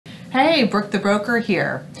Hey, Brooke the broker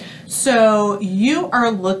here. So you are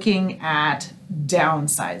looking at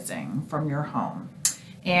downsizing from your home,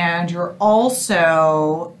 and you're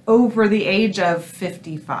also over the age of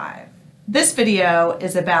 55. This video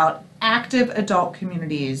is about active adult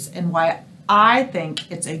communities and why I think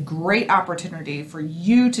it's a great opportunity for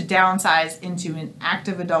you to downsize into an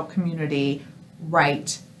active adult community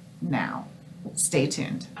right now. Stay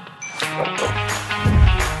tuned.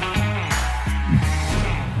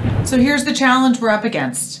 So here's the challenge we're up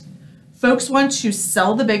against. Folks want to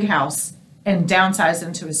sell the big house and downsize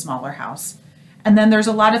into a smaller house. And then there's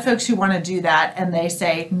a lot of folks who want to do that and they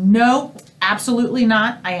say, no, absolutely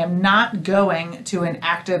not. I am not going to an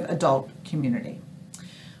active adult community.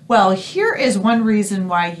 Well, here is one reason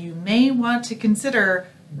why you may want to consider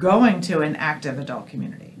going to an active adult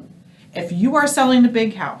community. If you are selling the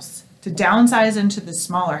big house to downsize into the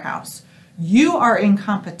smaller house, you are in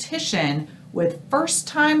competition with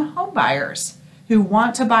first-time homebuyers who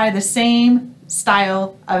want to buy the same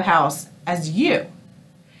style of house as you.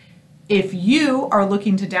 If you are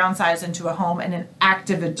looking to downsize into a home in an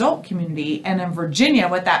active adult community, and in Virginia,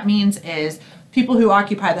 what that means is people who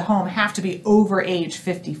occupy the home have to be over age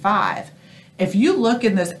 55. If you look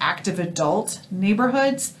in those active adult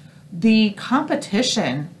neighborhoods, the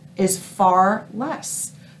competition is far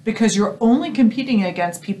less because you're only competing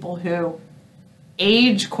against people who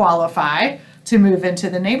age qualify to move into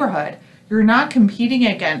the neighborhood. You're not competing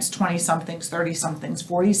against 20-somethings, 30-somethings,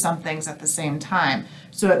 40-somethings at the same time.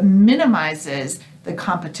 So it minimizes the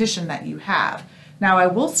competition that you have. Now, I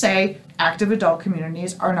will say active adult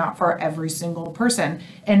communities are not for every single person.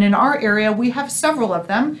 And in our area, we have several of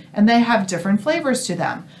them, and they have different flavors to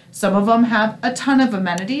them. Some of them have a ton of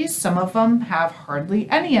amenities. Some of them have hardly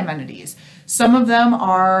any amenities. Some of them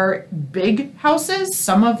are big houses.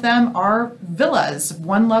 Some of them are villas,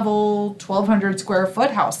 one level, 1,200 square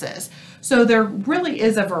foot houses. So there really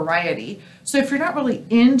is a variety. So if you're not really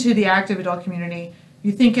into the active adult community,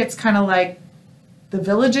 you think it's kind of like the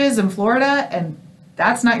villages in Florida and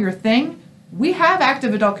that's not your thing, we have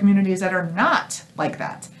active adult communities that are not like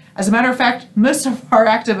that. As a matter of fact, most of our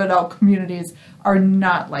active adult communities are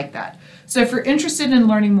not like that. So if you're interested in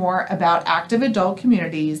learning more about active adult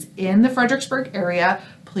communities in the Fredericksburg area,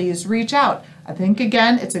 please reach out. I think,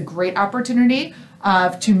 again, it's a great opportunity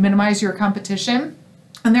to minimize your competition.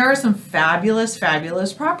 And there are some fabulous,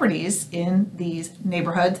 fabulous properties in these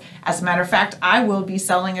neighborhoods. As a matter of fact, I will be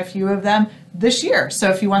selling a few of them this year.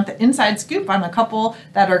 So if you want the inside scoop on a couple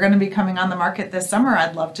that are going to be coming on the market this summer,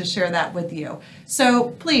 I'd love to share that with you.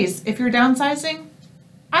 So please, if you're downsizing,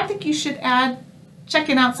 I think you should add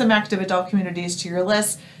checking out some active adult communities to your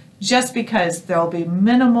list, just because there'll be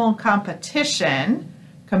minimal competition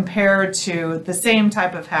compared to the same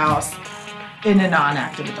type of house in a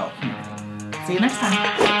non-active adult community. See you next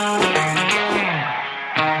time.